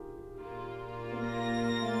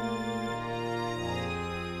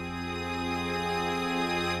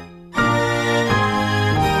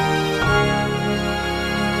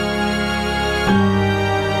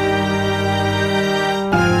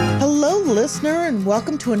listener, and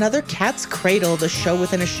welcome to another Cat's Cradle, the show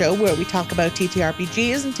within a show where we talk about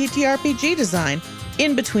TTRPGs and TTRPG design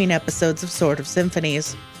in between episodes of Sword of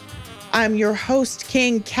Symphonies. I'm your host,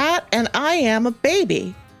 King Cat, and I am a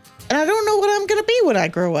baby. And I don't know what I'm going to be when I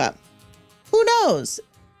grow up. Who knows?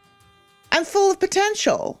 I'm full of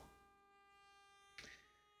potential.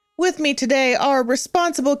 With me today are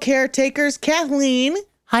responsible caretakers Kathleen.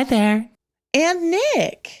 Hi there. And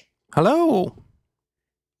Nick. Hello.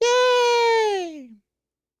 Yay!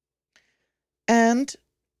 And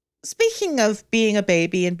speaking of being a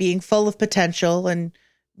baby and being full of potential and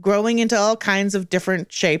growing into all kinds of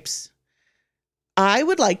different shapes, I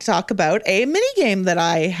would like to talk about a minigame that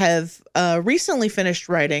I have recently finished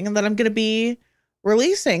writing and that I'm going to be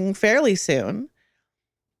releasing fairly soon,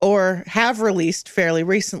 or have released fairly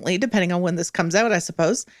recently, depending on when this comes out, I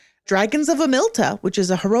suppose. Dragons of Amilta, which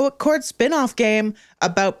is a Heroic Chord spin-off game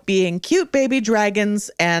about being cute baby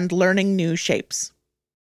dragons and learning new shapes.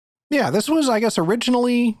 Yeah, this was, I guess,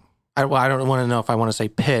 originally, I don't want to know if I want to say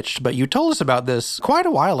pitched, but you told us about this quite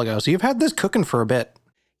a while ago, so you've had this cooking for a bit.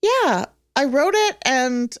 Yeah, I wrote it,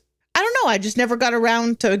 and I don't know, I just never got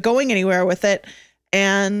around to going anywhere with it.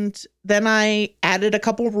 And then I added a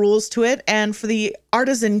couple rules to it, and for the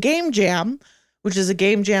Artisan Game Jam, which is a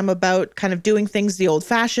game jam about kind of doing things the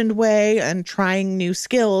old-fashioned way and trying new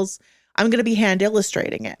skills, I'm going to be hand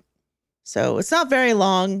illustrating it. So it's not very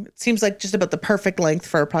long. It seems like just about the perfect length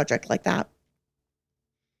for a project like that.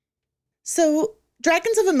 So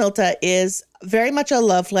Dragons of Amilta is very much a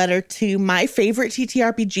love letter to my favorite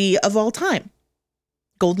TTRPG of all time,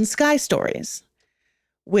 Golden Sky Stories,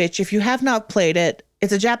 which, if you have not played it,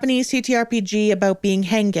 it's a Japanese TTRPG about being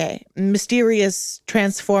henge, mysterious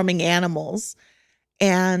transforming animals,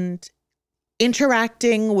 and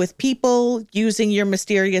interacting with people, using your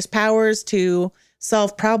mysterious powers to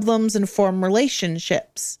solve problems and form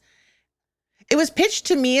relationships. It was pitched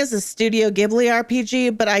to me as a Studio Ghibli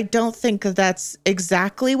RPG, but I don't think that that's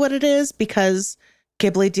exactly what it is, because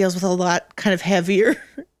Ghibli deals with a lot kind of heavier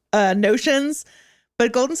notions.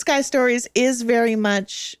 But Golden Sky Stories is very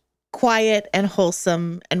much quiet and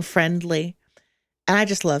wholesome and friendly. And I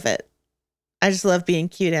just love it. I just love being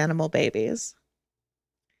cute animal babies.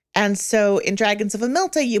 And so in Dragons of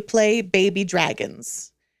Amilta, you play baby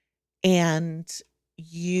dragons and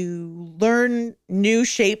you learn new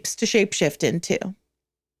shapes to shapeshift into.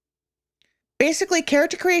 Basically,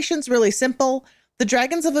 character creation's really simple. The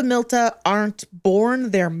Dragons of Amilta aren't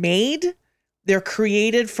born, they're made. They're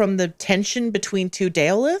created from the tension between two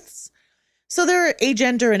Daoliths. So they're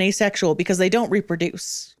agender and asexual because they don't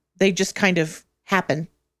reproduce. They just kind of happen.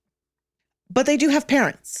 But they do have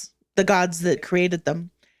parents, the gods that created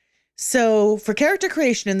them. So for character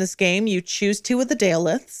creation in this game, you choose two of the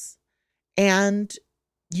Daoliths, and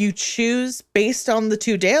you choose, based on the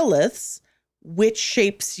two Daoliths, which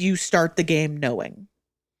shapes you start the game knowing.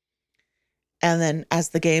 And then as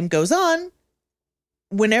the game goes on,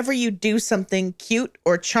 whenever you do something cute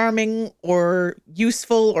or charming or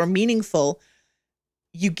useful or meaningful,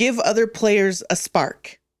 you give other players a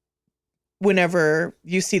spark whenever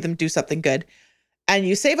you see them do something good. And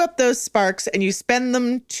you save up those sparks and you spend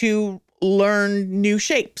them to learn new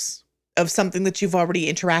shapes of something that you've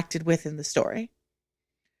already interacted with in the story.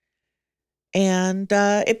 And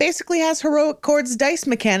it basically has Heroic Chord's dice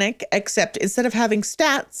mechanic, except instead of having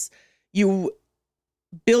stats, you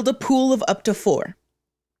build a pool of up to 4.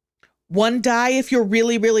 1 die if you're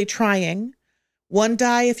really, really trying. 1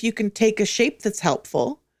 die if you can take a shape that's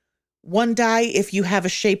helpful. 1 die if you have a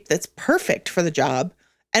shape that's perfect for the job.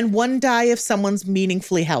 And 1 die if someone's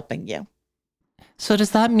meaningfully helping you. So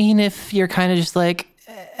does that mean if you're kind of just like,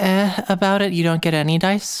 about it, you don't get any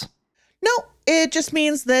dice? No, it just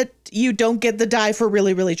means that you don't get the die for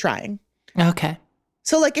really, really trying. Okay.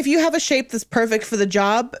 So like if you have a shape that's perfect for the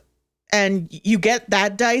job and you get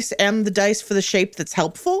that dice and the dice for the shape that's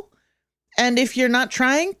helpful, and if you're not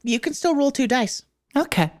trying, you can still roll 2 dice.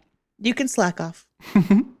 Okay. You can slack off.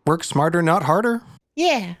 Work smarter, not harder.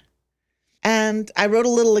 Yeah. And I wrote a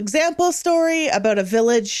little example story about a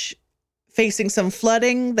village facing some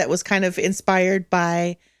flooding that was kind of inspired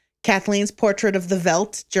by Kathleen's portrait of the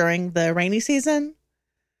Veldt during the rainy season.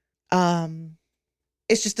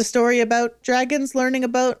 It's just a story about dragons learning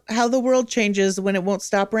about how the world changes when it won't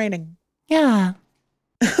stop raining. Yeah.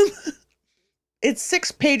 It's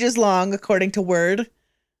 6 pages long, according to Word.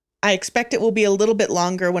 I expect it will be a little bit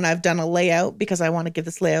longer when I've done a layout, because I want to give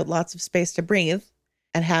this layout lots of space to breathe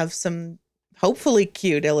and have some hopefully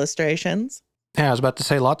cute illustrations. Yeah, I was about to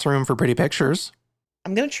say lots of room for pretty pictures.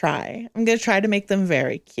 I'm going to try. I'm going to try to make them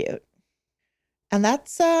very cute. And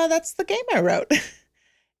that's the game I wrote.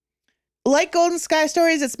 Like Golden Sky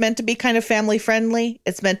Stories, it's meant to be kind of family friendly.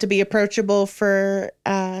 It's meant to be approachable for,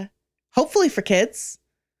 hopefully for kids.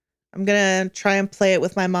 I'm going to try and play it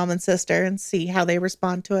with my mom and sister and see how they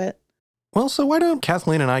respond to it. Well, so why don't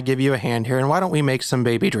Kathleen and I give you a hand here, and why don't we make some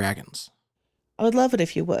baby dragons? I would love it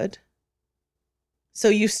if you would. So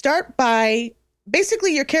you start by,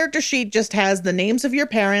 basically your character sheet just has the names of your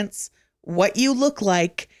parents, what you look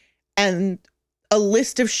like, and a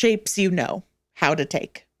list of shapes you know how to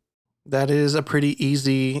take. That is a pretty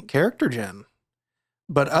easy character gen.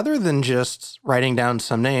 But other than just writing down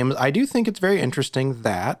some names, I do think it's very interesting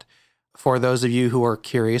that for those of you who are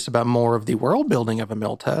curious about more of the world building of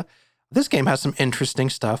Amilta, this game has some interesting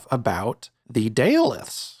stuff about the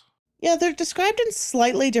Daoliths. Yeah, they're described in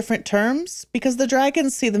slightly different terms because the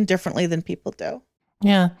dragons see them differently than people do.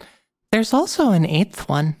 Yeah. There's also an 8th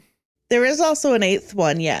one. There is also an 8th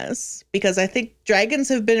one, yes, because I think dragons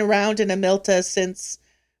have been around in Amilta since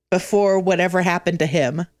before whatever happened to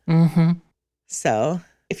him. Mm-hmm. So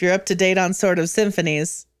if you're up to date on Sword of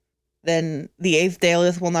Symphonies, then the 8th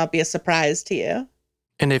Daolith will not be a surprise to you.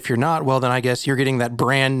 And if you're not, well, then I guess you're getting that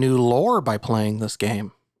brand new lore by playing this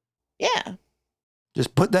game. Yeah.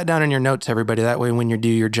 Just put that down in your notes, everybody. That way when you do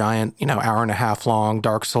your giant, hour and a half long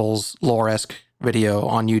Dark Souls lore-esque video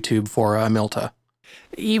on YouTube for Amilta.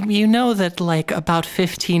 You know that like about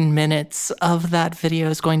 15 minutes of that video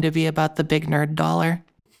is going to be about the big nerd dollar.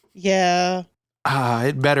 Yeah.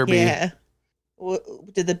 It better be. Yeah.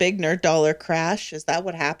 Did the big nerd dollar crash? Is that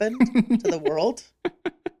what happened to the world?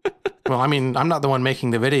 Well, I mean, I'm not the one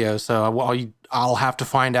making the video, so I'll have to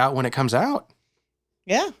find out when it comes out.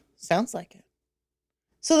 Yeah, sounds like it.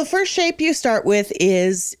 So the first shape you start with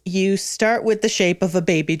is you start with the shape of a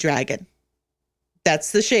baby dragon.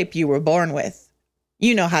 That's the shape you were born with.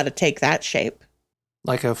 You know how to take that shape.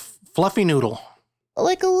 Like a fluffy noodle.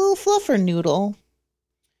 Like a little fluffer noodle.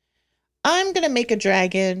 I'm going to make a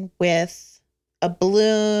dragon with a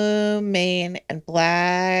blue mane and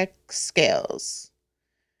black scales.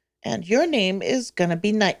 And your name is going to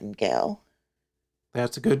be Nightingale.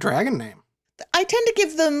 That's a good dragon name. I tend to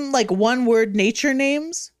give them like one-word nature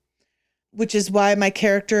names, which is why my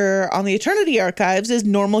character on the Eternity Archives is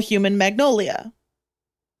Normal Human Magnolia.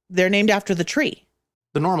 They're named after the tree.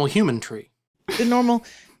 The normal human tree. Normal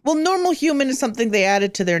human is something they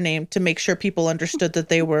added to their name to make sure people understood that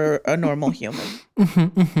they were a normal human.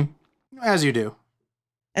 As you do.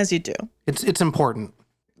 As you do. It's important.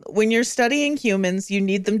 When you're studying humans, you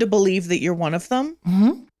need them to believe that you're one of them,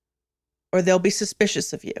 or they'll be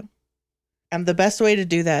suspicious of you. And the best way to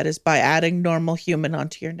do that is by adding normal human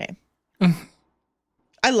onto your name.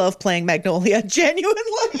 I love playing Magnolia,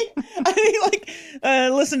 genuinely. I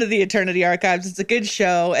mean, listen to the Eternity Archives. It's a good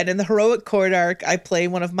show. And in the Heroic Court arc, I play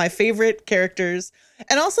one of my favorite characters.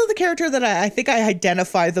 And also the character that I think I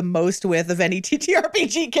identify the most with of any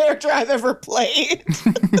TTRPG character I've ever played.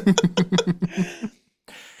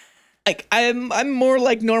 Like, I'm more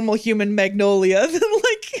like normal human Magnolia than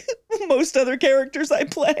like most other characters I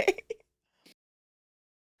play.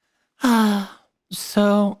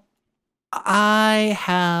 So I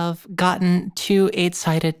have gotten 2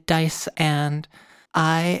 8-sided dice, and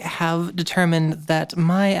I have determined that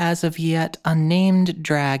my as of yet unnamed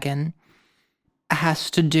dragon has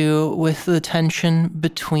to do with the tension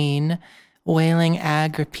between Wailing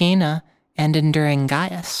Agrippina and Enduring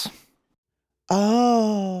Gaius.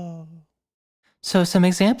 Oh. So some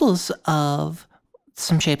examples of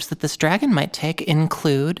some shapes that this dragon might take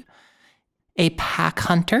include a pack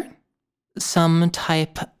hunter, some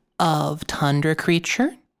type of tundra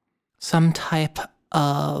creature, some type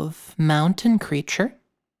of mountain creature,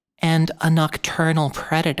 and a nocturnal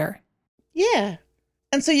predator. Yeah.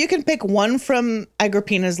 And so you can pick one from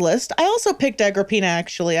Agrippina's list. I also picked Agrippina,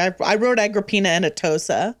 actually. I wrote Agrippina and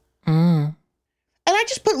Atosa. And I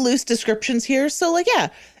just put loose descriptions here. So, like, yeah,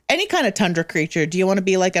 any kind of tundra creature. Do you want to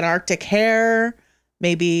be like an Arctic hare?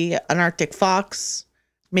 Maybe an Arctic fox?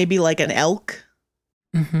 Maybe like an elk?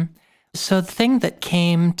 So the thing that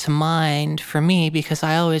came to mind for me, because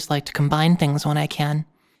I always like to combine things when I can,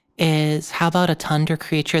 is how about a tundra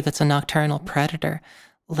creature that's a nocturnal predator,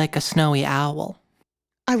 like a snowy owl?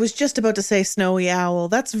 I was just about to say snowy owl.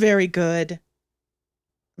 That's very good.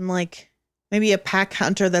 And like maybe a pack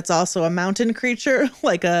hunter that's also a mountain creature,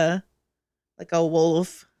 like a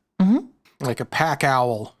wolf. Like a pack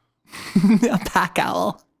owl. A pack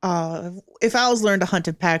owl. If owls learn to hunt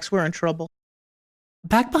in packs, we're in trouble.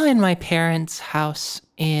 Back behind my parents' house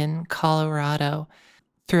in Colorado,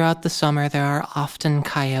 throughout the summer, there are often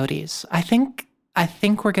coyotes. I think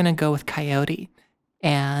we're going to go with coyote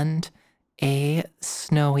and a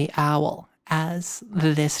snowy owl as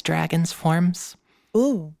this dragon's forms.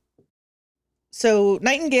 Ooh. So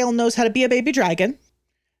Nightingale knows how to be a baby dragon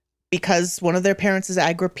because one of their parents is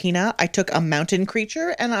Agrippina. I took a mountain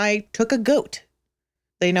creature and I took a goat.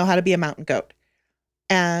 They know how to be a mountain goat.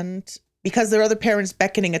 And because their other parents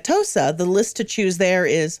beckoning Atossa, the list to choose there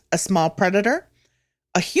is a small predator,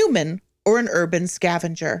 a human, or an urban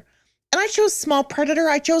scavenger. And I chose small predator.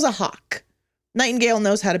 I chose a hawk. Nightingale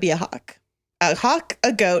knows how to be a hawk. A hawk,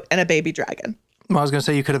 a goat, and a baby dragon. Well, I was going to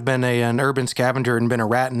say you could have been an urban scavenger and been a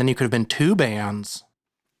rat, and then you could have been two bands.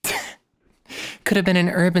 Could have been an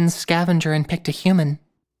urban scavenger and picked a human.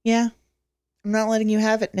 Yeah. I'm not letting you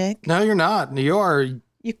have it, Nick. No, you're not. You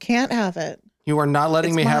can't have it. You are not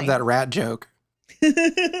letting It's me have mine. that rat joke.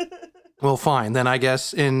 Well, fine. Then I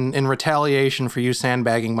guess in retaliation for you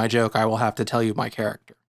sandbagging my joke, I will have to tell you my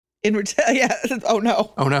character. Yeah. Oh,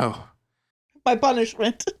 no. Oh, no. My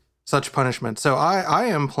punishment. Such punishment. So I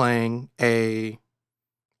am playing a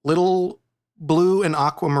little blue and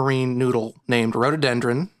aquamarine noodle named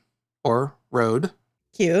Rhododendron, or Rhode,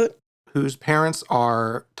 Cute. whose parents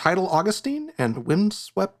are Tidal Augustine and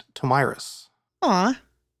Windswept Tomyris. Aw.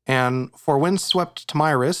 And for Windswept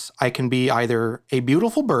Tomyris, I can be either a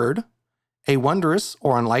beautiful bird, a wondrous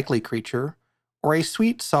or unlikely creature, or a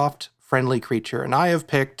sweet, soft, friendly creature. And I have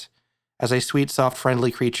picked, as a sweet, soft,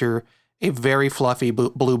 friendly creature, a very fluffy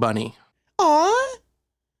blue bunny. Aw.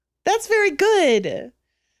 That's very good.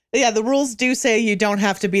 Yeah, the rules do say you don't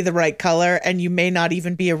have to be the right color and you may not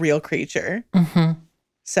even be a real creature. Mm-hmm.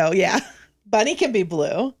 So, yeah, bunny can be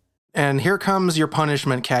blue. And here comes your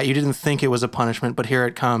punishment, Kat. You didn't think it was a punishment, but here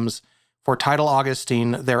it comes. For Tidal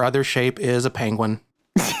Augustine, their other shape is a penguin.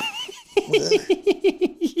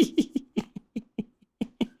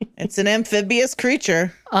 It's an amphibious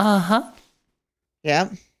creature. Uh-huh. Yeah.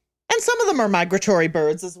 And some of them are migratory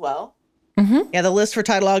birds as well. Mm-hmm. Yeah, the list for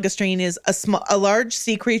Tidal Augustine is a large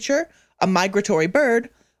sea creature, a migratory bird,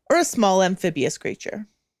 or a small amphibious creature.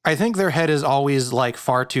 I think their head is always like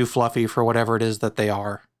far too fluffy for whatever it is that they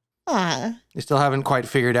are. Ah, They still haven't quite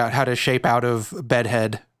figured out how to shape out of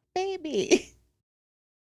bedhead. baby.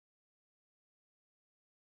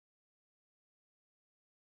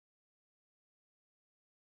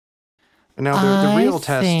 And now the real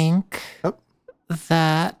test. I think Oh.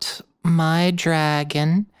 that my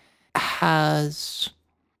dragon has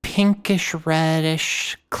pinkish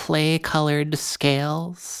reddish clay colored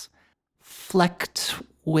scales flecked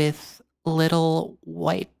with little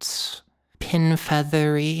white pin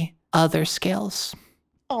feathery other scales.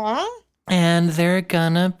 Aw. And they're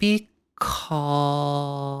gonna be called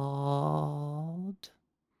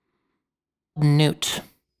Newt.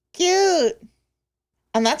 Cute.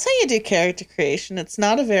 And that's how you do character creation. It's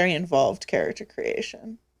not a very involved character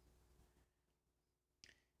creation.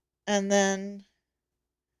 And then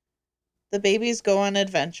the babies go on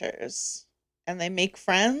adventures and they make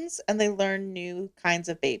friends and they learn new kinds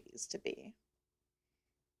of babies to be.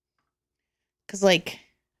 Because, like,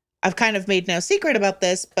 I've kind of made no secret about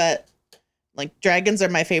this, but, like, dragons are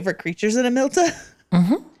my favorite creatures in Amilta.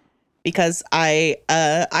 Mm-hmm. Because I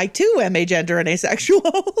too am agender and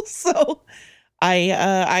asexual. So I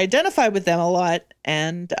identify with them a lot.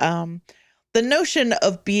 And the notion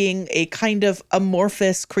of being a kind of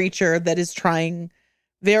amorphous creature that is trying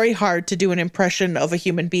very hard to do an impression of a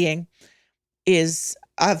human being is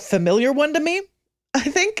a familiar one to me, I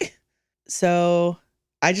think. So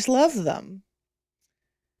I just love them.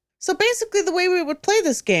 So basically the way we would play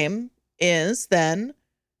this game is then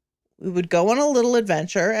we would go on a little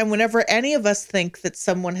adventure, and whenever any of us think that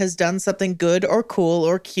someone has done something good or cool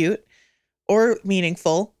or cute or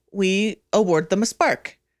meaningful, we award them a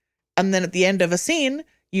spark. And then at the end of a scene,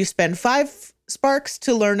 you spend 5 sparks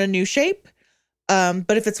to learn a new shape.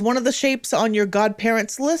 But if it's one of the shapes on your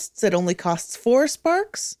godparents' lists, it only costs 4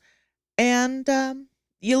 sparks. And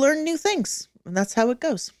you learn new things. And that's how it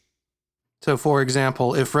goes. So, for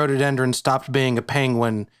example, if Rhododendron stopped being a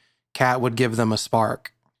penguin, Kat would give them a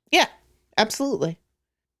spark. Yeah, absolutely.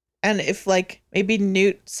 And if, like, maybe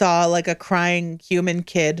Newt saw, like, a crying human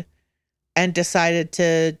kid and decided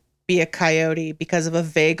to be a coyote because of a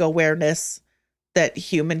vague awareness that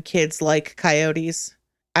human kids like coyotes,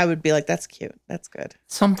 I would be like, that's cute. That's good.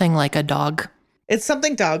 Something like a dog. It's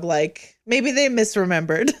something dog-like. Maybe they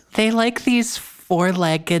misremembered. They like these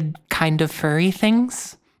 4-legged kind of furry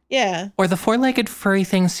things. Yeah. Or the 4-legged furry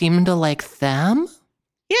things seem to like them.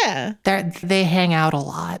 Yeah. They hang out a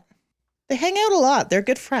lot. They hang out a lot. They're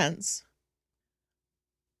good friends.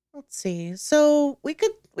 Let's see. So we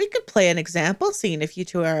could play an example scene if you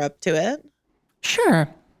two are up to it. Sure.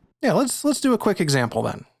 Yeah, let's do a quick example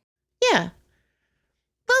then. Yeah.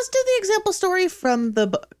 Let's do the example story from the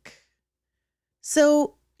book.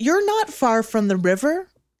 So you're not far from the river,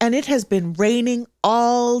 and it has been raining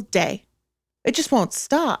all day. It just won't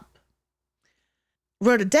stop.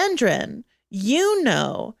 Rhododendron, you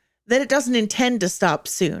know that it doesn't intend to stop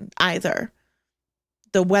soon either.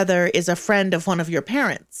 The weather is a friend of one of your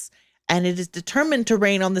parents, and it is determined to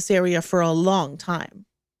rain on this area for a long time.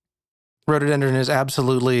 Rhododendron is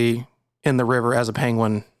absolutely in the river as a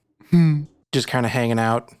penguin, just kind of hanging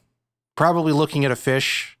out, probably looking at a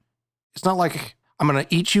fish. It's not like I'm going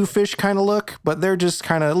to eat you fish kind of look, but they're just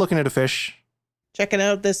kind of looking at a fish. Checking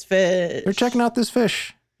out this fish. They're checking out this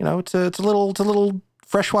fish. You know, it's a little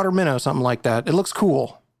freshwater minnow, something like that. It looks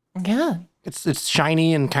cool. Yeah. It's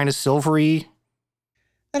shiny and kind of silvery.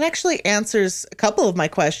 That actually answers a couple of my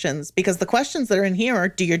questions, because the questions that are in here are,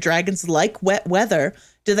 do your dragons like wet weather?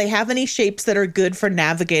 Do they have any shapes that are good for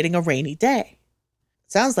navigating a rainy day?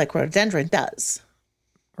 Sounds like Rhododendron does.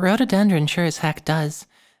 Rhododendron sure as heck does.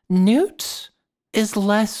 Newt is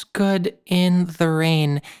less good in the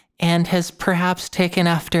rain and has perhaps taken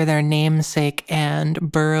after their namesake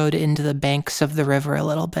and burrowed into the banks of the river a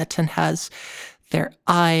little bit and has their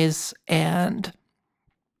eyes and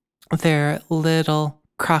their little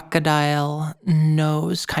crocodile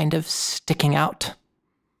nose kind of sticking out.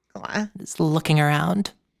 Just looking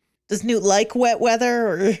around. Does Newt like wet weather?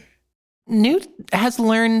 Or? Newt has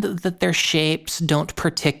learned that their shapes don't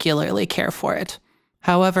particularly care for it.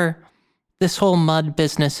 However, this whole mud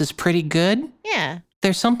business is pretty good. Yeah.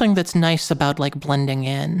 There's something that's nice about like blending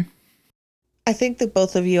in. I think that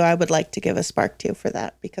both of you I would like to give a spark to for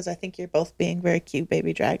that, because I think you're both being very cute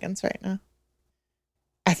baby dragons right now.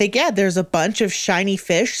 I think, yeah, there's a bunch of shiny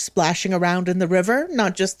fish splashing around in the river,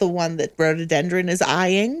 not just the one that Rhododendron is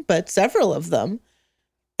eyeing, but several of them.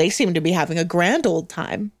 They seem to be having a grand old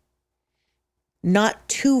time. Not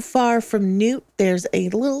too far from Newt, there's a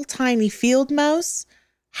little tiny field mouse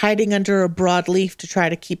hiding under a broadleaf to try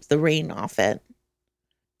to keep the rain off it.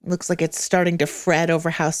 Looks like it's starting to fret over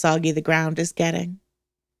how soggy the ground is getting.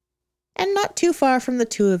 And not too far from the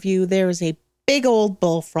two of you, there is a big old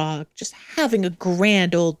bullfrog just having a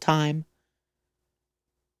grand old time.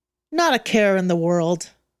 Not a care in the world.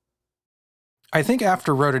 I think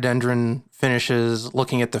after Rhododendron finishes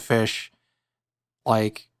looking at the fish,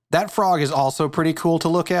 like, that frog is also pretty cool to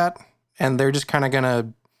look at, and they're just kind of going to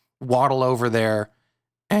waddle over there,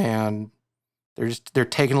 and they're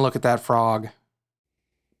taking a look at that frog.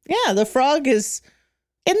 Yeah, the frog is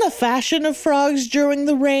in the fashion of frogs during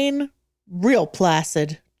the rain, real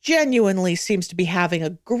placid. Genuinely seems to be having a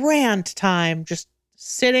grand time just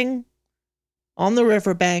sitting on the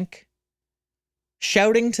riverbank,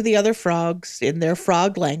 shouting to the other frogs in their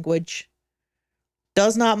frog language.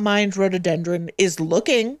 Does not mind Rhododendron, is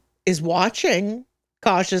looking, is watching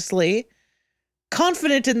cautiously,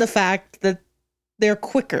 confident in the fact that they're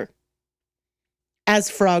quicker, as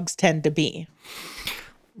frogs tend to be.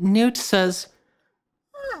 Newt says,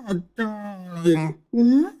 "Oh, darling.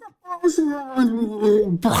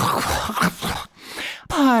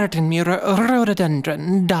 Pardon me,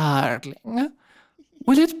 Rhododendron, darling.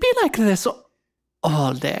 Will it be like this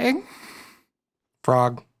all day?"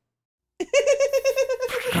 Frog.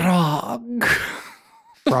 Frog.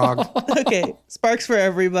 Frog. Okay, sparks for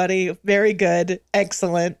everybody. Very good.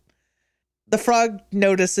 Excellent. The frog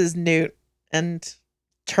notices Newt and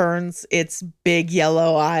turns its big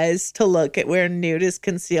yellow eyes to look at where Newt is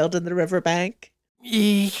concealed in the riverbank.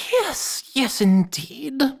 Yes,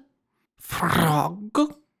 indeed.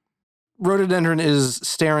 Frog. Rhododendron is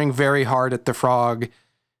staring very hard at the frog.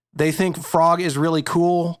 They think frog is really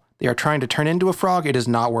cool. They are trying to turn into a frog. It is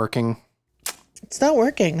not working. It's not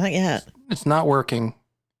working, not yet. It's not working.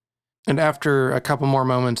 And after a couple more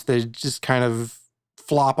moments, they just kind of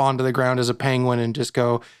flop onto the ground as a penguin and just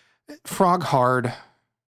go, frog hard.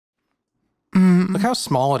 Look how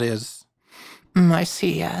small it is. I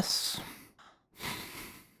see, yes.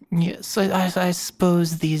 Yes, I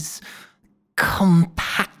suppose these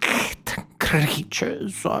compact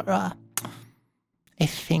creatures are a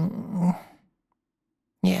thing.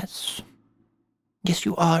 Yes. Yes,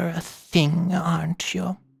 you are a thing, aren't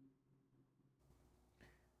you?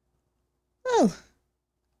 Oh,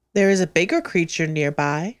 there is a bigger creature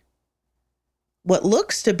nearby. What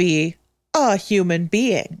looks to be a human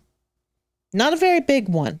being. Not a very big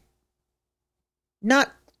one.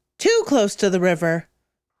 Not too close to the river,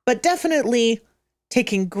 but definitely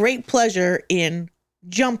taking great pleasure in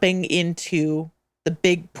jumping into the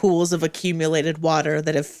big pools of accumulated water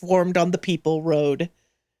that have formed on the People Road.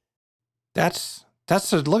 Look at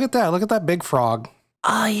that. Look at that big frog.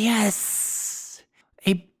 Ah, yes.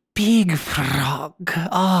 A big frog.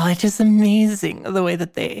 Oh, it is amazing the way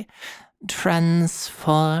that they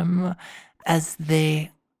transform as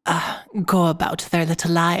they go about their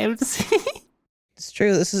little lives. It's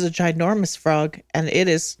true. This is a ginormous frog, and it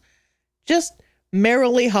is just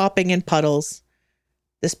merrily hopping in puddles.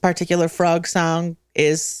 This particular frog song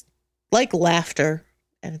is like laughter,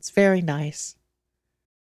 and it's very nice.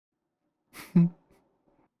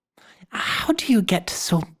 How do you get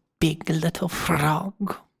so big, little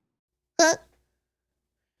frog?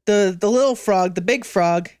 The little frog, the big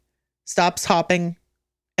frog, stops hopping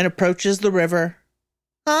and approaches the river.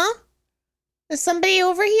 Huh? Is somebody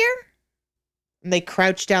over here? And they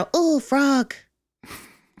crouch down. Oh, frog.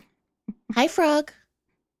 Hi, frog.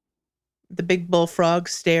 The big bullfrog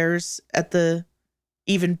stares at the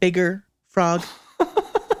even bigger frog.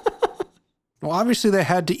 Well, obviously they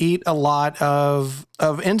had to eat a lot of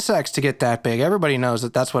insects to get that big. Everybody knows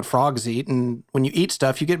that that's what frogs eat. And when you eat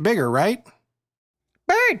stuff, you get bigger, right?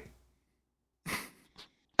 Bird.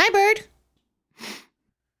 Hi, bird.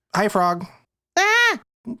 Hi, frog. Ah,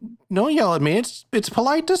 Don't yell at me. It's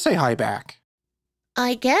polite to say hi back.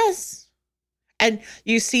 I guess. And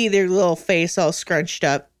you see their little face all scrunched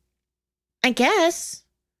up. I guess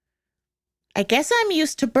I'm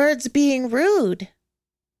used to birds being rude.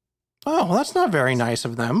 Oh, well, that's not very nice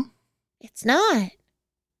of them. It's not.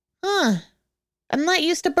 Huh. I'm not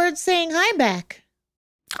used to birds saying hi back.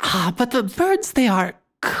 But the birds, they are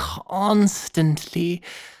constantly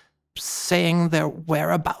saying their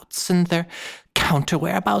whereabouts and their counter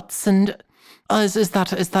whereabouts. And is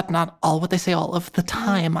that not all what they say all of the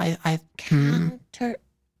time?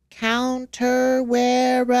 Counter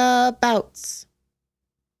whereabouts.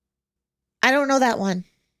 I don't know that one.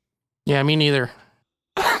 Yeah, me neither.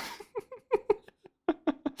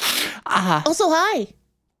 Also, hi.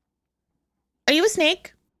 Are you a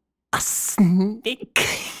snake? A snake?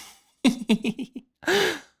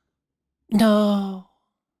 No,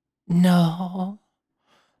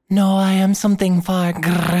 I am something far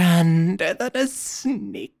grander than a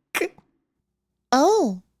snake.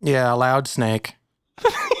 Oh. Yeah, a loud snake.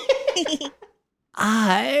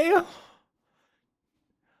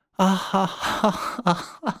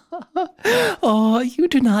 Oh, you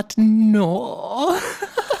do not know.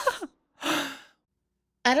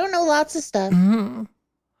 I don't know lots of stuff.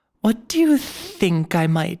 What do you think I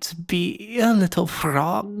might be, a little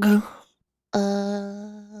frog?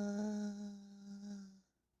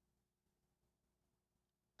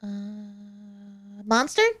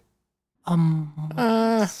 Monster?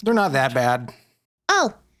 They're not that bad.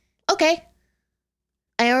 Oh, okay.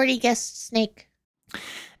 I already guessed snake.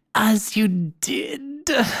 As you did,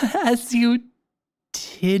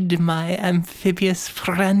 my amphibious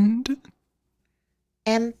friend.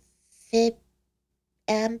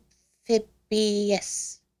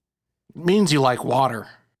 Amphibious. Means you like water.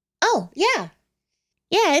 Oh, yeah.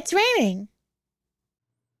 Yeah, it's raining.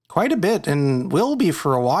 Quite a bit, and will be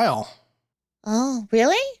for a while. Oh,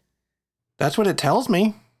 really? That's what it tells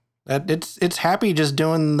me. That it's happy just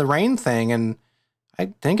doing the rain thing, and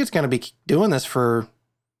I think it's going to be doing this for...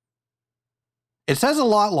 It says a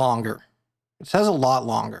lot longer.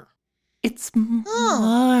 It's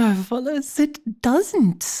marvelous. It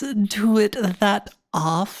doesn't do it that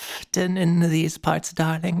often in these parts,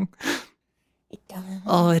 darling. It doesn't.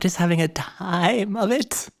 Oh, it is having a time of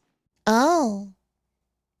it. Oh.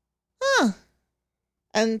 Huh.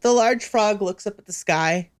 And the large frog looks up at the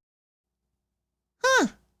sky. Huh.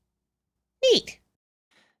 Neat.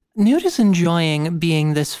 Newt is enjoying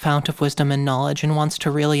being this fount of wisdom and knowledge and wants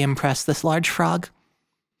to really impress this large frog.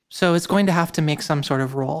 So it's going to have to make some sort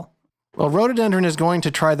of roll. Well, Rhododendron is going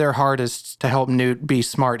to try their hardest to help Newt be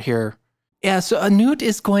smart here. Yeah, so Newt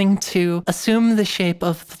is going to assume the shape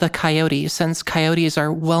of the coyote, since coyotes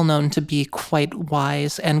are well known to be quite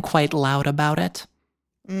wise and quite loud about it.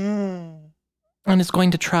 And is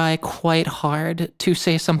going to try quite hard to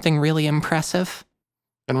say something really impressive.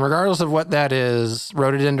 And regardless of what that is,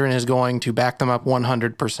 Rhododendron is going to back them up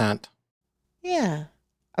 100%. Yeah.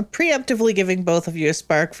 I'm preemptively giving both of you a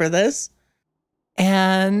spark for this.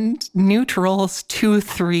 And Newt rolls 2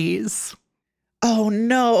 3s. Oh,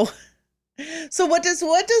 no. So what does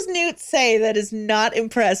Newt say that is not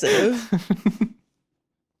impressive?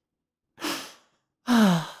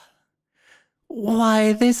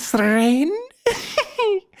 Why, this rain?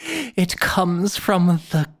 It comes from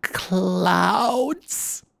the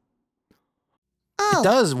clouds. Oh. It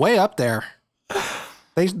does, way up there.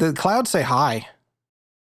 The clouds say hi.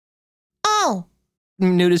 Oh.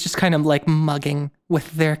 Newt is just kind of like mugging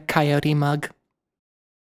with their coyote mug.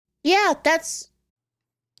 Yeah, that's...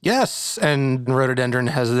 Yes, and Rhododendron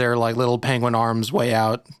has their like little penguin arms way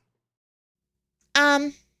out.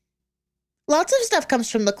 Lots of stuff comes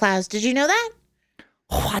from the clouds. Did you know that?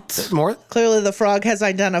 What? More Clearly, the frog has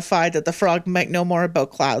identified that the frog might know more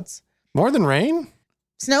about clouds. than rain?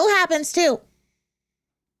 Snow happens too.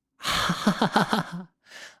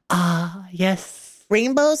 Ah, yes.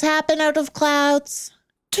 Rainbows happen out of clouds.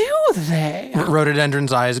 Do they?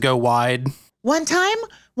 Rhododendron's eyes go wide. One time,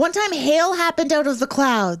 hail happened out of the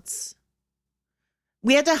clouds.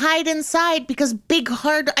 We had to hide inside because big,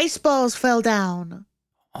 hard ice balls fell down.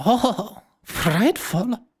 Oh,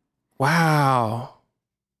 frightful. Wow.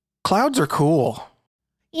 Clouds are cool.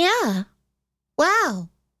 Yeah. Wow.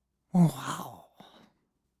 Wow.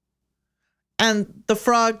 And the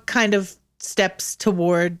frog kind of steps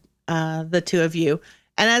toward the two of you.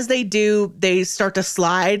 And as they do, they start to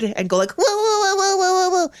slide and go like, whoa, whoa, whoa, whoa, whoa, whoa,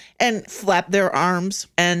 whoa, and flap their arms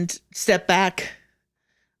and step back.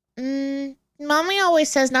 Mommy always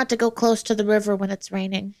says not to go close to the river when it's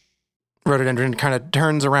raining. Rhododendron kind of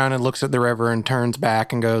turns around and looks at the river and turns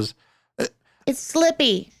back and goes, It's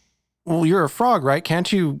slippy. well, you're a frog, right?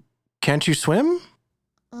 Can't you swim?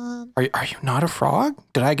 Are you not a frog?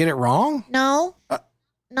 Did I get it wrong? No,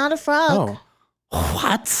 not a frog. Oh,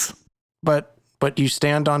 What? but you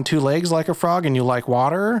stand on two legs like a frog and you like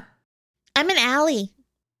water? I'm an alley.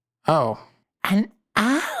 Oh, An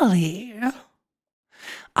alley?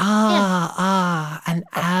 An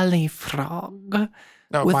alley frog.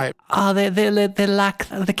 no, With, my they lack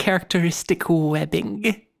the characteristic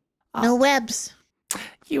webbing. No webs.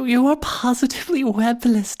 You are positively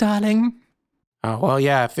webless, darling. oh well,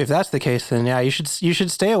 yeah. If that's the case, then yeah, you should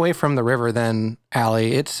stay away from the river. Then,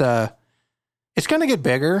 Allie, it's gonna get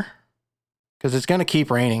bigger because it's gonna keep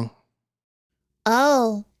raining.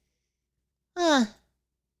 Oh.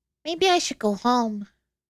 Maybe I should go home.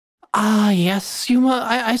 Ah, yes,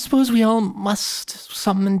 I suppose we all must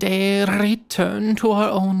someday return to our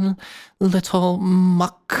own little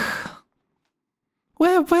muck.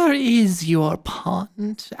 Where is your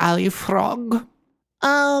pond, Alley Frog?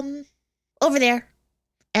 Over there.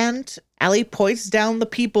 And Allie points down the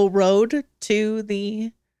people road to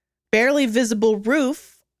the barely visible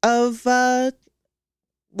roof of, part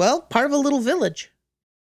of a little village.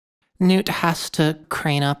 Newt has to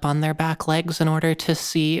crane up on their back legs in order to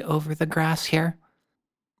see over the grass here.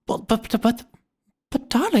 But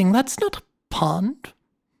darling, that's not a pond.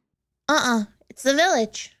 It's the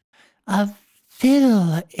village. A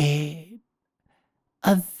village.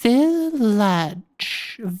 A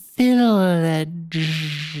village. Village.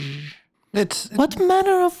 It's What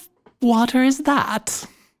manner of water is that?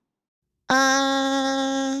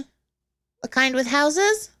 The kind with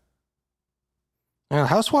houses?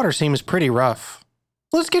 house water seems pretty rough.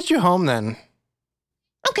 Let's get you home then.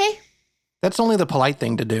 Okay. That's only the polite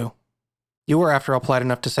thing to do. You were, after all, polite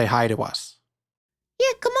enough to say hi to us.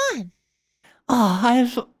 Yeah, come on. Oh,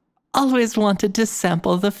 I've always wanted to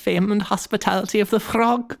sample the fame and hospitality of the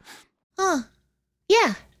frog.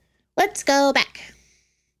 Yeah. Let's go back.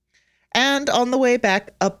 And on the way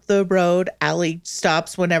back up the road, Allie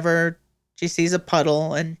stops whenever she sees a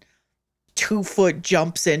puddle and 2-foot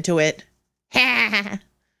jumps into it.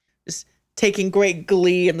 Just taking great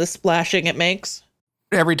glee in the splashing it makes.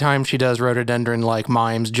 Every time she does, Rhododendron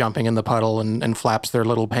mimes jumping in the puddle and flaps their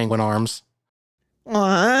little penguin arms.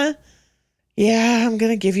 Aw. Yeah, I'm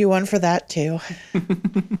going to give you one for that too.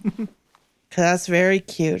 Because that's very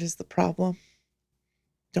cute is the problem.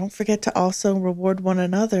 Don't forget to also reward one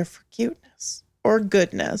another for cuteness or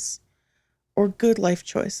goodness or good life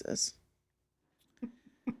choices.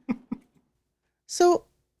 So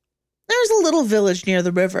there's a little village near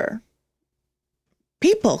the river.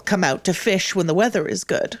 People come out to fish when the weather is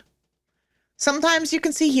good. Sometimes you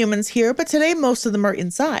can see humans here, but today most of them are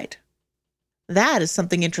inside. That is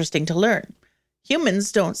something interesting to learn.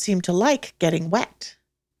 Humans don't seem to like getting wet.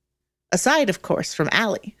 Aside, of course, from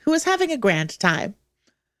Allie, who is having a grand time.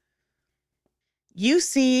 You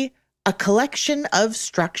see a collection of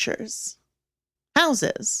structures.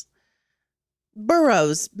 Houses.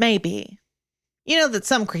 Burrows, maybe. You know that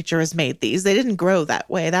some creature has made these. They didn't grow that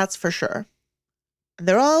way, that's for sure.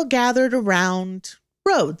 They're all gathered around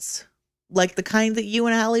roads, like the kind that you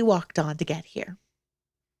and Allie walked on to get here.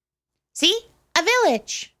 See? A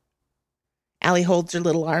village. Allie holds her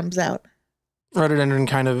little arms out. Rhododendron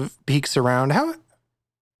kind of peeks around. How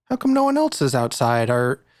come no one else is outside?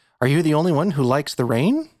 Are you the only one who likes the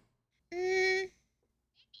rain?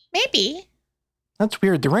 Maybe. That's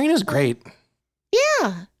weird. The rain is great.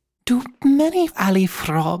 Yeah. Do many alley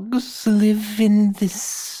frogs live in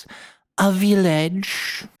this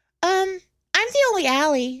village? I'm the only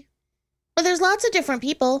Allie. But there's lots of different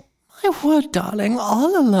people. My word, darling,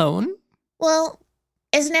 all alone? Well,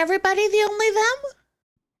 isn't everybody the only them?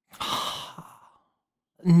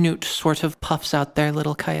 Newt sort of puffs out their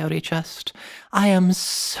little coyote chest. I am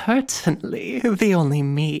certainly the only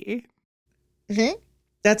me. Mm-hmm.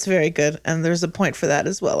 That's very good. And there's a point for that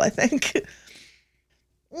as well, I think.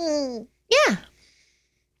 Yeah.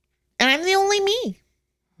 And I'm the only me.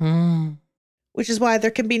 Which is why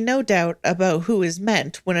there can be no doubt about who is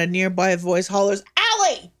meant when a nearby voice hollers,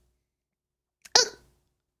 Allie!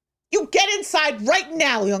 You get inside right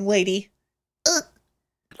now, young lady.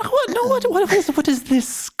 What is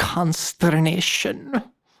this consternation?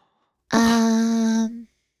 I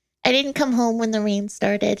didn't come home when the rain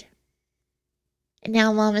started. And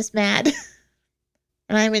now Mom is mad.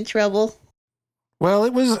 And I'm in trouble. Well,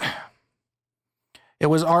 it was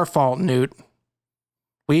our fault, Newt.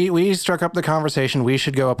 We struck up the conversation. We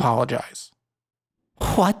should go apologize.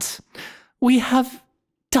 What? We have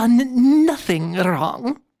done nothing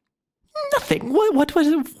wrong. Nothing.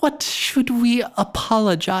 What should we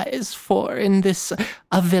apologize for in this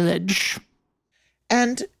village?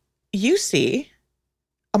 And you see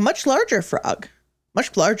a much larger frog,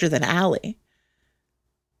 much larger than Allie.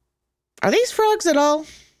 Are these frogs at all?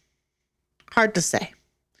 Hard to say.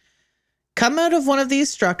 Come out of one of these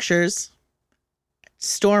structures,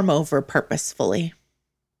 storm over purposefully.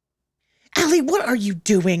 Allie, what are you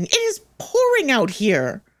doing? It is pouring out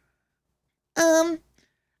here. I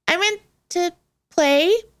went to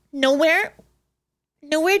play. Nowhere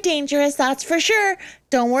dangerous, that's for sure.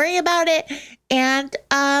 Don't worry about it. And,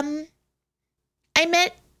 I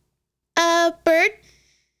met a bird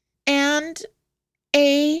and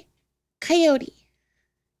a coyote.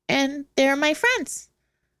 And they're my friends.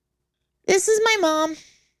 This is my mom.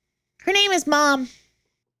 Her name is Mom.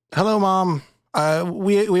 Hello, Mom.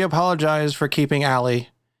 We apologize for keeping Allie.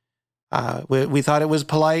 We thought it was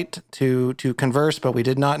polite to converse, but we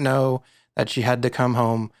did not know that she had to come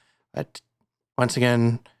home. But once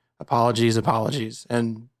again, apologies.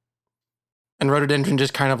 And Rhododendron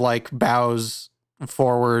just kind of like bows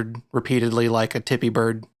forward repeatedly like a tippy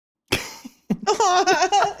bird.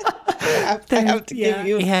 I have to give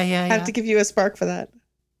you have to give you a spark for that.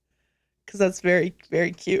 Because that's very,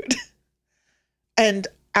 very cute. And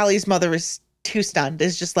Allie's mother is too stunned.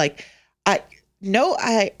 Is just like,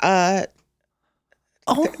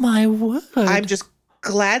 Oh my word. I'm just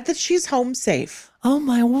glad that she's home safe. Oh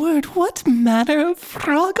my word, what manner of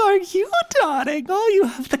frog are you, darling? Oh, you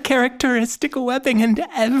have the characteristic webbing and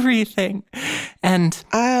everything. And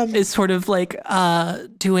is sort of like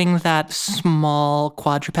doing that small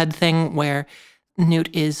quadruped thing where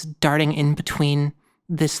Newt is darting in between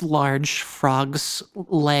this large frog's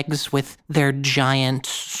legs with their giant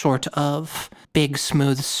sort of big,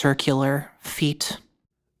 smooth, circular feet.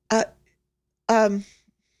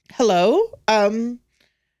 Hello.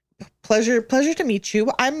 Pleasure to meet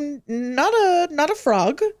you. I'm not a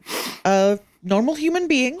frog. A normal human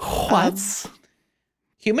being. What?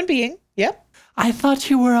 Human being. Yep. I thought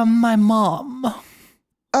you were my mom.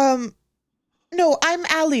 No, I'm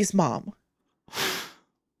Allie's mom.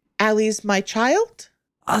 Allie's my child.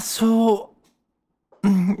 I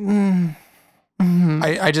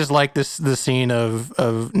just like the scene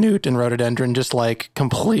of Newt and Rhododendron just like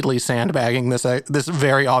completely sandbagging this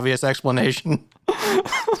very obvious explanation.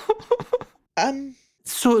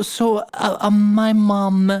 So my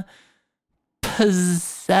mom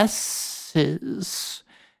possesses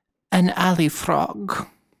an alley frog.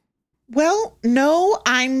 Well, no,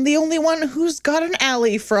 I'm the only one who's got an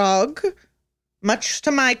alley frog, much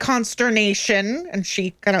to my consternation. And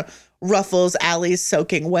she kind of ruffles Allie's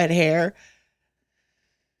soaking wet hair.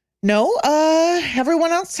 No,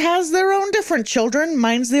 everyone else has their own different children.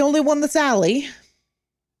 Mine's the only one that's Allie.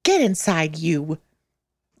 Get inside, you.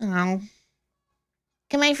 Oh.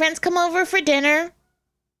 Can my friends come over for dinner?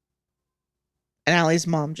 And Allie's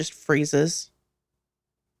mom just freezes.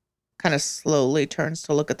 Kind of slowly turns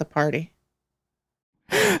to look at the party.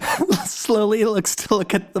 Slowly looks to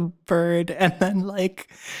look at the bird and then like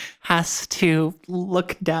has to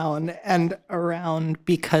look down and around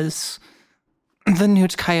because the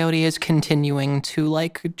Newt coyote is continuing to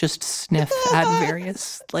like just sniff at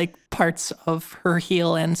various like parts of her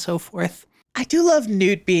heel and so forth. I do love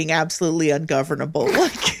Newt being absolutely ungovernable.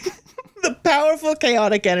 Like the powerful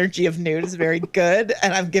chaotic energy of Newt is very good,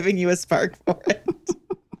 and I'm giving you a spark for it.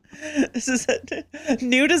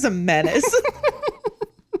 Newt is a menace.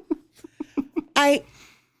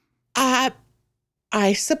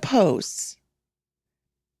 I suppose.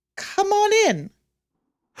 Come on in.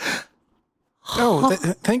 Oh,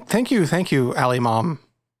 thank you, Allie Mom.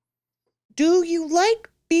 Do you like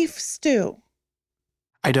beef stew?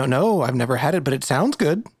 I don't know. I've never had it, but it sounds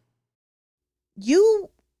good. You,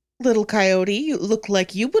 little coyote, you look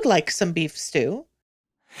like you would like some beef stew.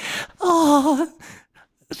 Oh,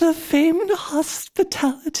 the famed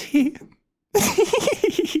hospitality.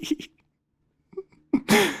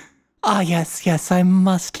 Ah, yes, I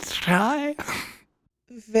must try.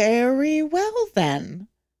 Very well, then.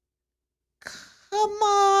 Come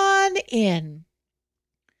on in.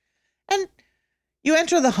 And you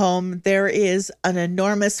enter the home. There is an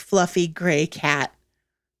enormous, fluffy gray cat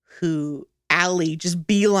who Allie just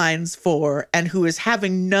beelines for and who is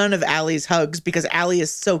having none of Allie's hugs because Allie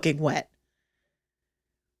is soaking wet.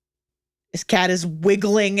 This cat is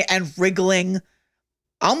wiggling and wriggling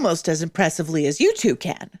almost as impressively as you two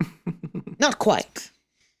can. Not quite,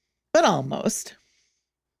 but almost.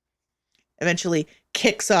 Eventually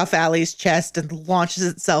kicks off Allie's chest and launches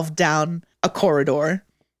itself down a corridor.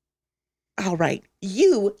 All right,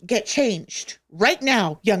 you get changed right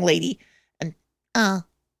now, young lady. And Oh,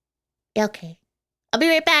 okay. I'll be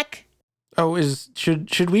right back. Oh,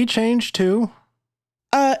 should we change too?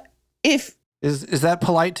 if Is that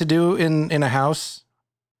polite to do in a house?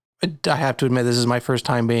 I have to admit, this is my first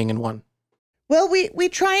time being in one. well, we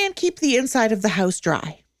try and keep the inside of the house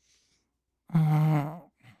dry.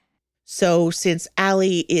 So since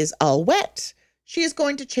Allie is all wet, she is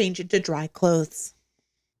going to change into dry clothes.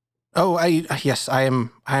 Oh, yes, I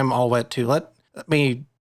am all wet too. Let me.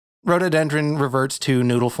 Rhododendron reverts to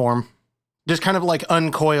noodle form, just kind of like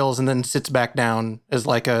uncoils and then sits back down as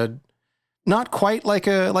like a, not quite like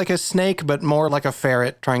a snake, but more like a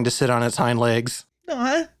ferret trying to sit on its hind legs.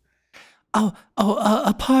 Aw.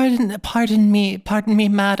 Pardon me,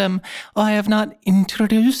 madam. Oh, I have not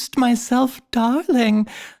introduced myself, darling.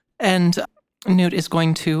 And Newt is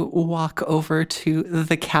going to walk over to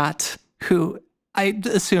the cat, who I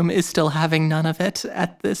assume is still having none of it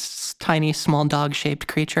at this tiny, small dog-shaped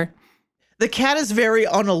creature. The cat is very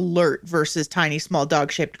on alert versus tiny, small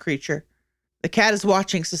dog-shaped creature. The cat is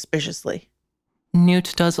watching suspiciously.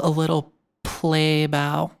 Newt does a little play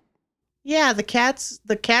bow. Yeah, the cat's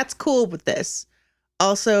cool with this.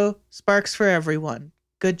 Also, sparks for everyone.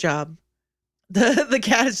 Good job. The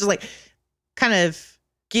cat is just like kind of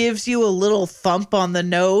gives you a little thump on the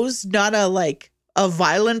nose, not a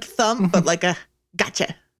violent thump, but like a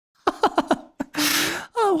gotcha.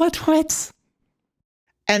 Oh, what wits.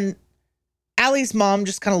 And Allie's mom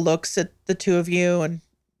just kind of looks at the two of you and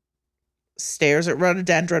stares at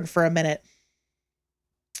Rhododendron for a minute.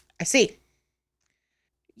 I see.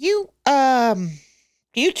 You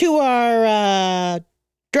two are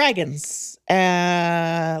dragons,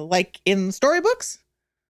 like in storybooks?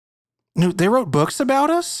 No, they wrote books about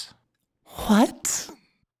us? What?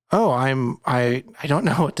 Oh, I don't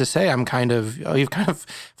know what to say. You've kind of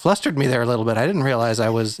flustered me there a little bit. I didn't realize I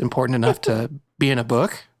was important enough to be in a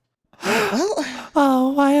book. Well,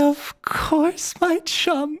 Oh, why, of course, my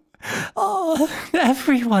chum. Oh,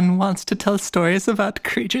 everyone wants to tell stories about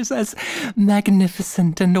creatures as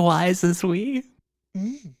magnificent and wise as we.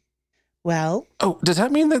 well, Oh, does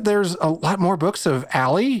that mean that there's a lot more books of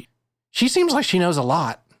Allie? She seems like she knows a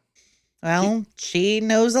lot. she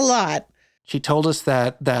knows a lot. She told us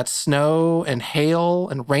that snow and hail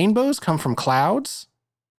and rainbows come from clouds.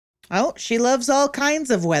 Oh, she loves all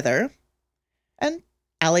kinds of weather. And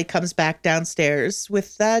Allie comes back downstairs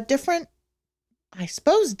with different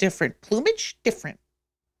plumage. Different.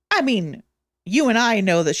 I mean, you and I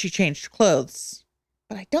know that she changed clothes,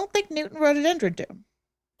 but I don't think Newt and Rhododendron do.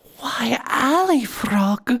 Why, Alley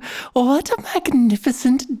Frog, what a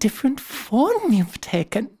magnificent different form you've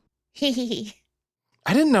taken. Hee.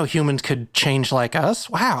 I didn't know humans could change like us.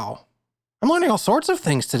 Wow. I'm learning all sorts of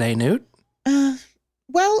things today, Newt.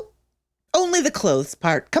 Well, only the clothes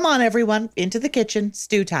part. Come on, everyone, into the kitchen.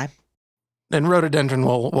 Stew time. And Rhododendron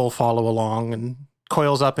will follow along and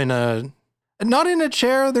coils up not in a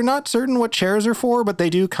chair. They're not certain what chairs are for, but they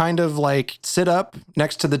do kind of like sit up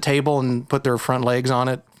next to the table and put their front legs on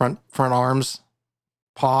it, front arms,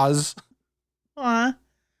 paws. Aw.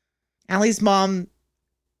 Allie's mom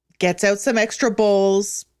gets out some extra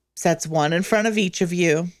bowls, sets one in front of each of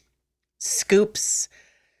you, scoops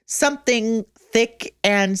something thick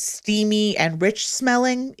and steamy and rich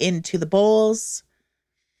smelling into the bowls,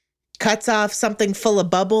 cuts off something full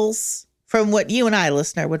of bubbles from what you and I,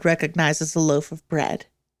 listener, would recognize as a loaf of bread.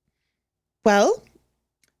 Well,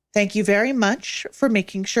 thank you very much for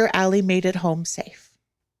making sure Allie made it home safe.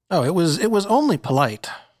 Oh, it was only polite.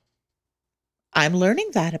 I'm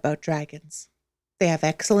learning that about dragons. They have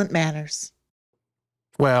excellent manners.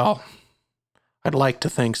 Well, I'd like to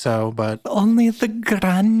think so, but Only the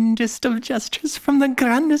grandest of gestures from the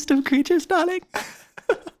grandest of creatures, darling.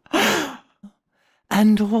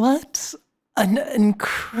 And what an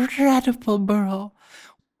incredible burrow.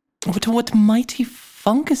 What mighty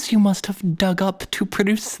fungus you must have dug up to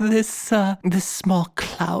produce this small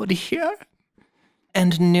cloud here.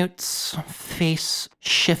 And Newt's face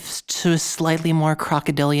shifts to a slightly more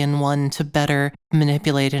crocodilian one to better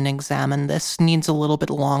manipulate and examine this. Needs a little bit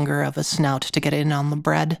longer of a snout to get in on the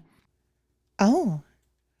bread. Oh,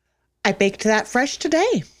 I baked that fresh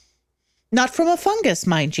today. Not from a fungus,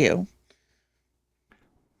 mind you.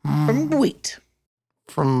 From wheat.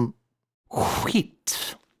 From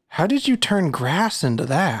Wheat. how did you turn grass into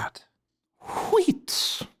that?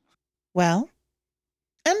 Wheat. Well,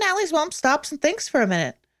 and Allie's mom stops and thinks for a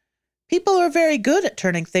minute. People are very good at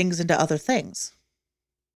turning things into other things.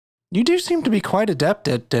 You do seem to be quite adept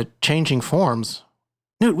at changing forms.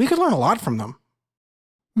 Newt, we could learn a lot from them.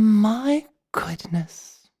 My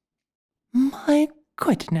goodness. My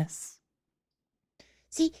goodness.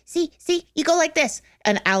 See, you go like this.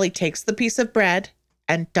 And Allie takes the piece of bread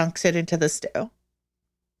and dunks it into the stew.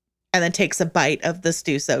 And then takes a bite of the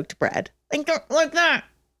stew-soaked bread. Like that.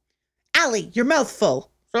 Allie, your mouth full.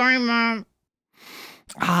 Sorry, Mom.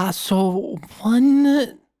 So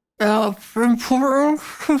one important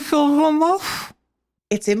to fill your mouth?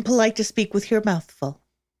 It's impolite to speak with your mouth full.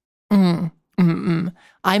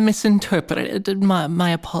 I misinterpreted.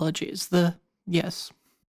 My apologies. Yes.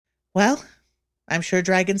 Well, I'm sure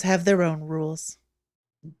dragons have their own rules.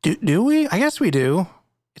 Do we? I guess we do.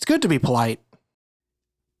 It's good to be polite.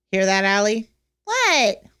 Hear that, Allie?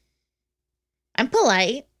 What? I'm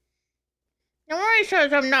polite. Nobody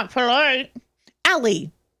says I'm not polite.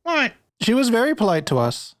 Allie! What? She was very polite to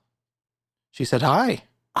us. She said hi.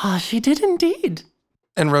 She did indeed.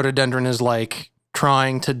 And Rhododendron is like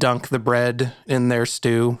trying to dunk the bread in their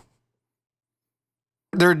stew.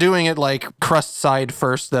 They're doing it like crust side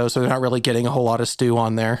first, though, so they're not really getting a whole lot of stew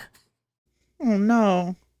on there. Oh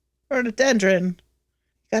no. Rhododendron.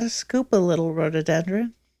 Gotta scoop a little,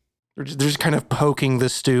 Rhododendron. They're just kind of poking the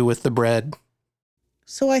stew with the bread.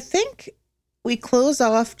 So I think we close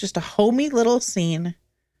off just a homey little scene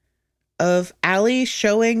of Allie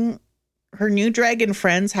showing her new dragon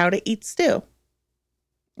friends how to eat stew.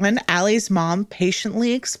 And Allie's mom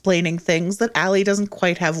patiently explaining things that Allie doesn't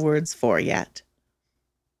quite have words for yet.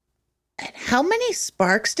 And how many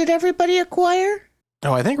sparks did everybody acquire?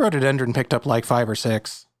 Oh, I think Rhododendron picked up like 5 or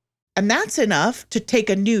 6. And that's enough to take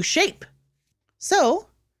a new shape. So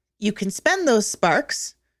you can spend those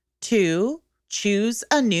sparks to choose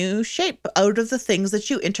a new shape out of the things that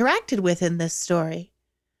you interacted with in this story.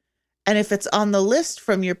 And if it's on the list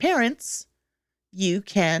from your parents, you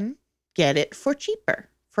can get it for cheaper,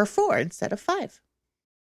 for 4 instead of 5.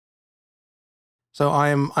 So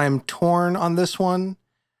I'm torn on this one,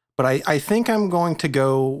 but I think I'm going to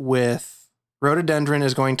go with Rhododendron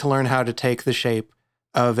is going to learn how to take the shape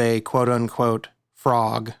of a quote-unquote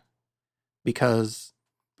frog, because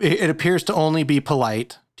it appears to only be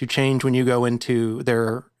polite to change when you go into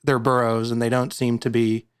their burrows, and they don't seem to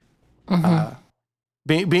be...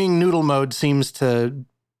 being noodle mode seems to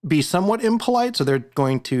be somewhat impolite, so they're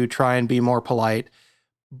going to try and be more polite.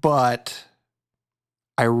 But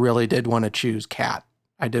I really did want to choose cat.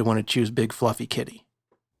 I did want to choose big fluffy kitty.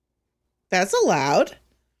 That's allowed.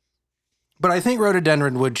 But I think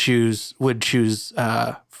Rhododendron would choose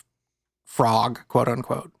frog, quote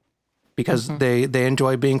unquote, because they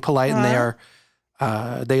enjoy being polite, and they are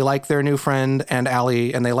they like their new friend and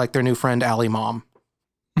Allie, and they like their new friend Allie Mom.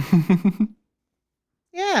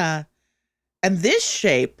 Yeah. And this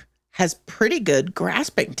shape has pretty good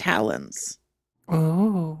grasping talons.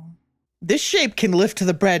 Oh. This shape can lift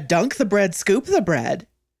the bread, dunk the bread, scoop the bread.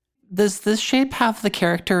 Does this shape have the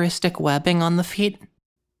characteristic webbing on the feet?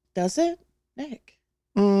 Does it, Nick?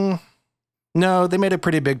 No, they made a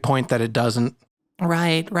pretty big point that it doesn't.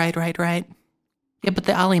 Right. Yeah, but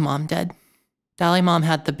the Allie Mom did. The Allie Mom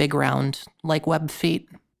had the big round, like webbed feet.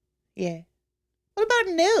 Yeah. What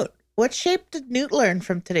about Newt? What shape did Newt learn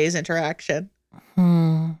from today's interaction?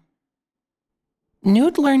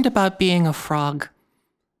 Newt learned about being a frog.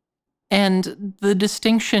 And the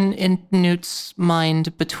distinction in Newt's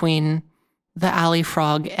mind between the Allie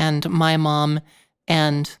frog and my mom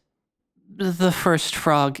and the first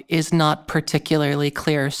frog is not particularly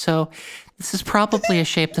clear. So this is probably a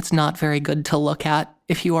shape that's not very good to look at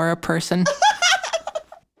if you are a person.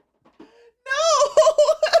 No!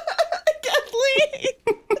 Kathleen!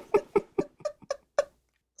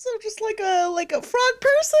 So just like a frog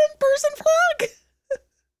person frog?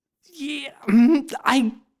 Yeah,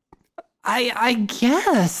 I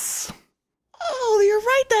guess. Oh, you're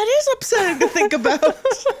right. That is upsetting to think about.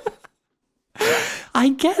 I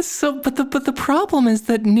guess so, but the problem is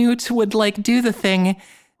that Newt would like do the thing,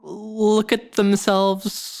 look at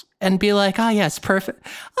themselves and be like, ah, yes, perfect.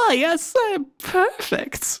 Ah, yes, I'm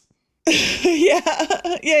perfect. Yeah.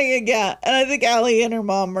 And I think Allie and her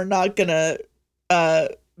mom are not gonna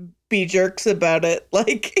be jerks about it.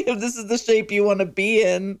 Like, if this is the shape you want to be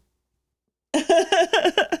in.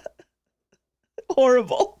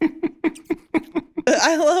 Horrible.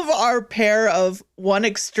 I love our pair of one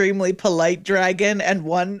extremely polite dragon and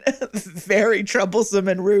one very troublesome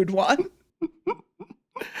and rude one.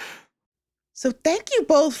 So thank you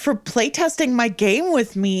both for playtesting my game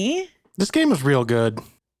with me. This game is real good.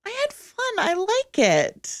 I had fun. I like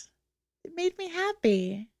it. It made me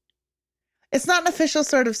happy. It's not an official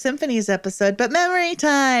Sword of Symphonies episode, but memory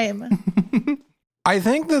time. I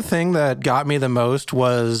think the thing that got me the most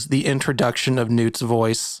was the introduction of Newt's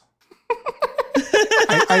voice.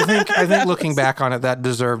 I think looking back on it, that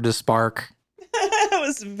deserved a spark. It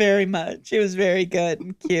was very much. It was very good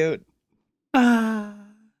and cute.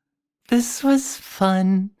 This was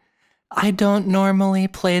fun. I don't normally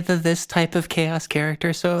play this type of chaos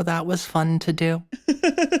character, so that was fun to do.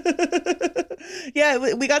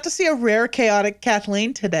 Yeah, we got to see a rare chaotic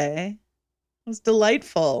Kathleen today. It was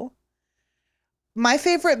delightful. My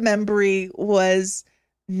favorite memory was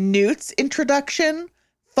Newt's introduction,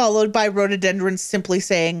 followed by Rhododendron simply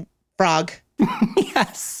saying frog.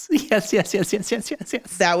 Yes.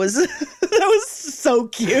 That was so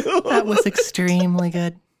cute. That was extremely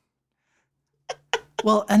good.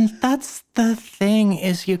 Well, and that's the thing,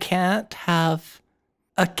 is you can't have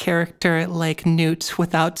a character like Newt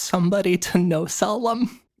without somebody to no-sell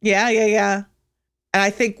them. Yeah. And I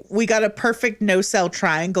think we got a perfect no-sell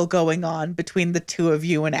triangle going on between the two of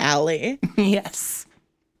you and Allie. Yes.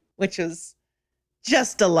 Which was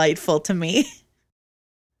just delightful to me.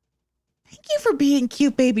 Thank you for being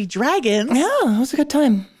cute baby dragons. Yeah, it was a good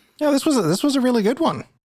time. Yeah, this was a really good one.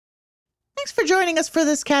 Thanks for joining us for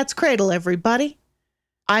this Cat's Cradle, everybody.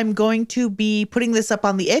 I'm going to be putting this up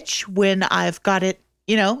on the itch when I've got it,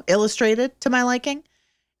 illustrated to my liking.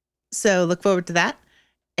 So look forward to that.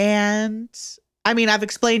 And I mean, I've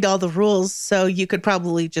explained all the rules, so you could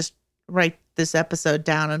probably just write this episode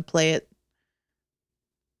down and play it.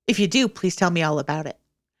 If you do, please tell me all about it.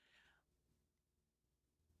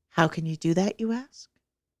 How can you do that, you ask?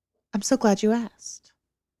 I'm so glad you asked.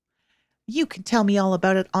 You can tell me all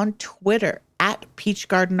about it on Twitter at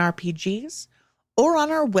PeachGardenRPGs or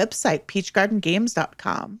on our website,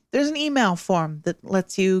 peachgardengames.com. There's an email form that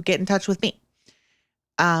lets you get in touch with me.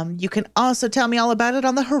 You can also tell me all about it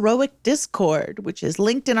on the Heroic Discord, which is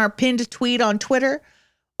linked in our pinned tweet on Twitter,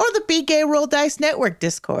 or the Be Gay Roll Dice Network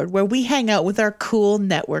Discord, where we hang out with our cool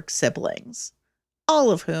network siblings,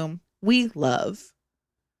 all of whom we love.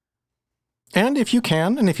 And if you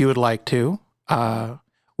can, and if you would like to,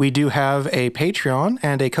 we do have a Patreon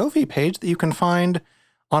and a Ko-fi page that you can find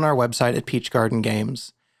on our website at Peach Garden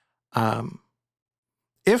Games.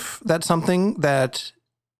 If that's something that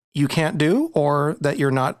you can't do, or that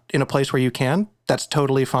you're not in a place where you can, that's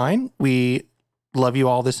totally fine. We love you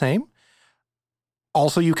all the same.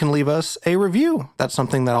 Also, you can leave us a review. That's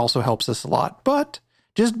something that also helps us a lot. But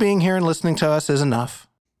just being here and listening to us is enough.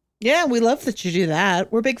 Yeah, we love that you do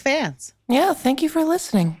that. We're big fans. Yeah, thank you for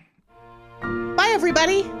listening. Bye,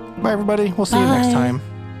 everybody. Bye, everybody. We'll see you next time.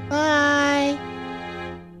 Bye.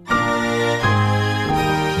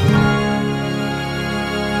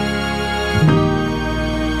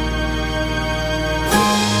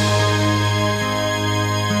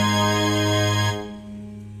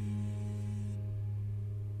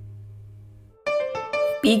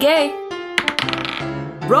 Be gay.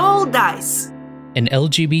 Roll dice. An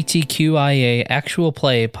LGBTQIA actual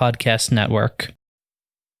play podcast network.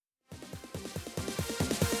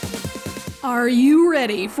 Are you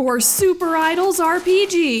ready for Super Idols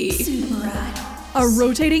RPG? Super Idols. A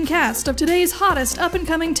rotating cast of today's hottest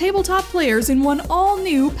up-and-coming tabletop players in one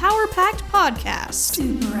all-new power-packed podcast.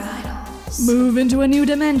 Super Idols. Move into a new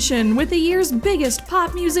dimension with the year's biggest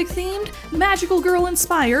pop music-themed, magical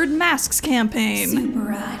girl-inspired Masks campaign.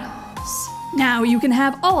 Super Idols. Now you can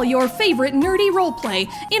have all your favorite nerdy roleplay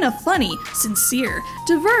in a funny, sincere,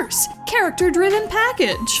 diverse, character-driven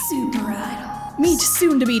package. Super Idols. Meet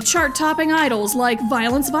soon-to-be chart-topping idols like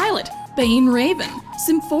Violence Violet, Bane Raven,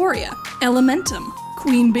 Symphoria, Elementum,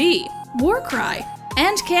 Queen Bee, Warcry,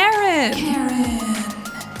 and Karen.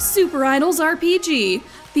 Super Idols RPG,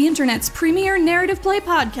 the internet's premier narrative play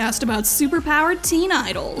podcast about superpowered teen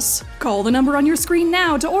idols. Call the number on your screen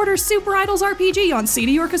now to order Super Idols RPG on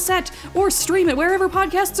CD or cassette, or stream it wherever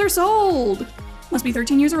podcasts are sold. Must be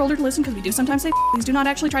 13 years or older to listen, because we do sometimes say please do not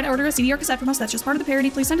actually try to order a CD or cassette from us. That's just part of the parody.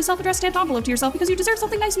 Please send a self-addressed stamped envelope to yourself because you deserve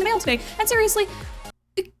something nice in the mail today. And seriously,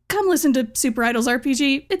 come listen to Super Idols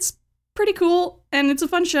RPG. It's pretty cool. and it's a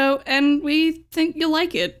fun show, and we think you'll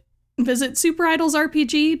like it. Visit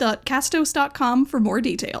superidolsrpg.castos.com for more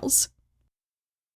details.